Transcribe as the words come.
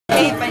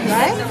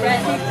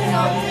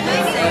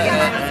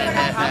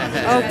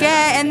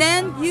Okay, and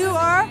then you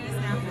are?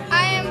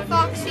 I am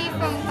Foxy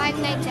from Five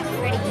Nights at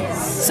Freddy's.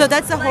 So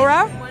that's a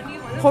horror?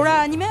 Horror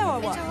anime or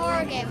It's what? a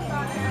horror game.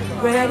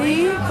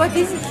 Really? But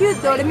this is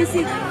cute though. Let me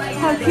see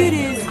how cute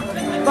it is.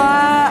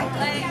 But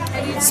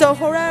so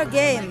horror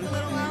game.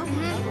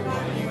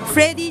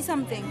 Freddy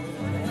something.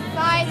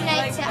 Five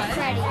Nights at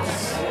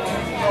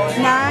Freddy's.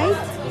 Night?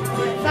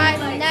 5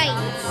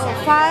 nights.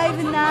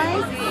 5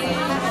 nights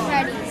At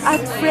Freddy's.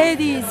 at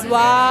Freddy's.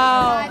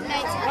 Wow. 5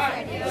 nights at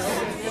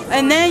Freddy's.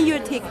 And then you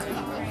tick.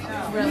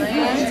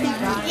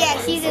 Yeah,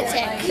 he's a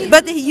tick.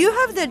 But you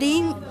have the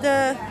ring,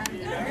 the.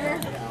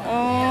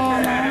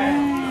 Oh,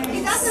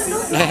 nice.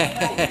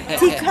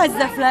 Tick has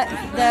the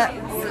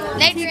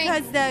Leg tick ring.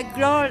 has the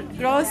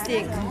glow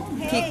stick.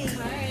 Tick.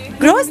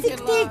 Glow stick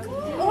tick.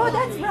 Oh,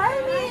 that's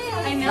right.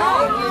 I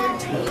know.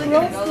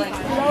 Glow stick.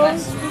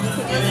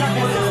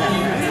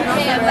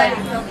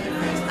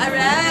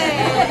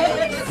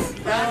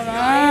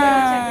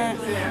 Alright.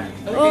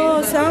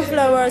 Oh,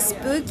 sunflower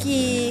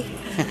spooky.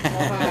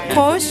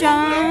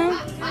 Caution.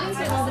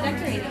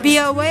 Be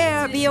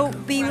aware. Beware.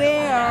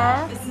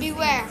 Beware.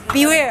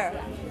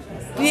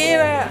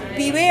 Beware.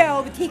 Beware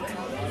of tick.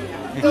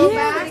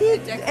 Beware of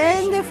tick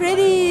and the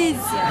Freddy's.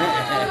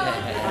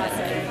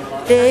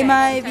 They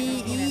might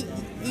be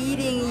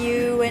eating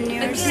you when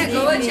you're sleeping.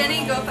 Go with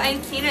Jenny, go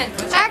find Keenan.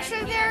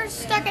 Actually, they're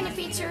stuck in a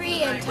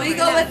pizzeria. Will you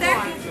go with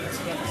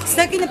her?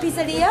 Stuck in a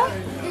pizzeria?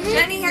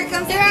 Jenny, here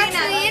comes They're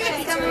actually in a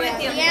She's coming with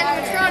pizzeria. you. The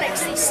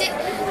animatronics.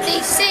 They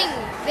sing.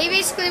 They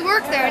basically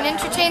work there and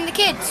entertain the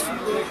kids.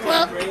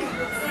 Well,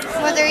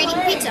 while they're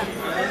eating pizza.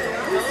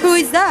 Who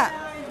is that?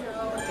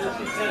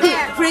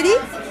 There. Freddy?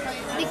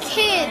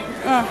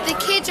 The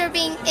kids are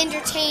being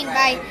entertained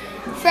by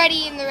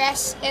Freddy and the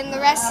rest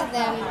of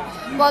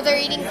them while they're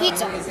eating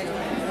pizza.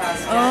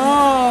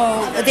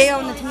 Oh, are they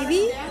on the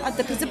TV at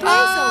the pizza place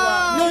or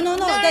what? No. No,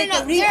 Like no.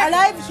 the real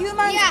alive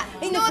humans Yeah,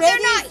 in no, the they're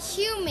Freddy's? not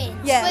humans,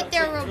 Yeah. but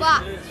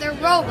they're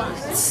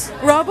robots.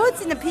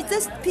 Robots in the pizza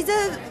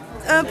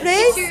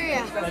place?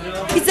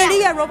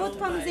 Pizzeria, robot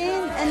comes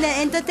in and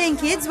they entertain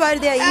kids while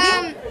they're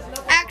eating?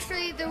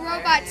 Actually, the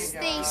robots,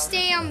 they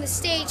stay on the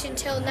stage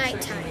until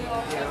nighttime.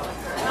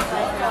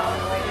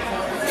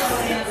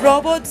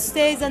 Robot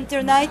stays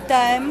until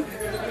nighttime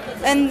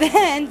and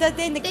then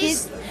entertain the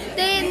kids.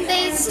 Then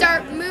they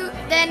start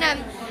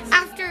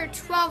after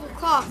 12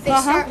 o'clock, they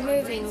start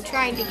moving,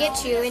 trying to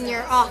get you in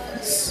your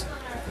office.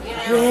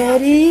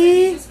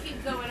 Really?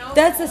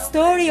 That's the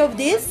story of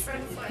this?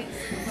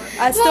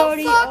 A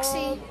story Well,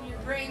 Foxy.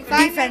 of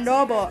different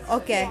robot.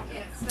 Okay.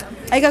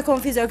 I got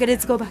confused. Okay,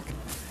 let's go back.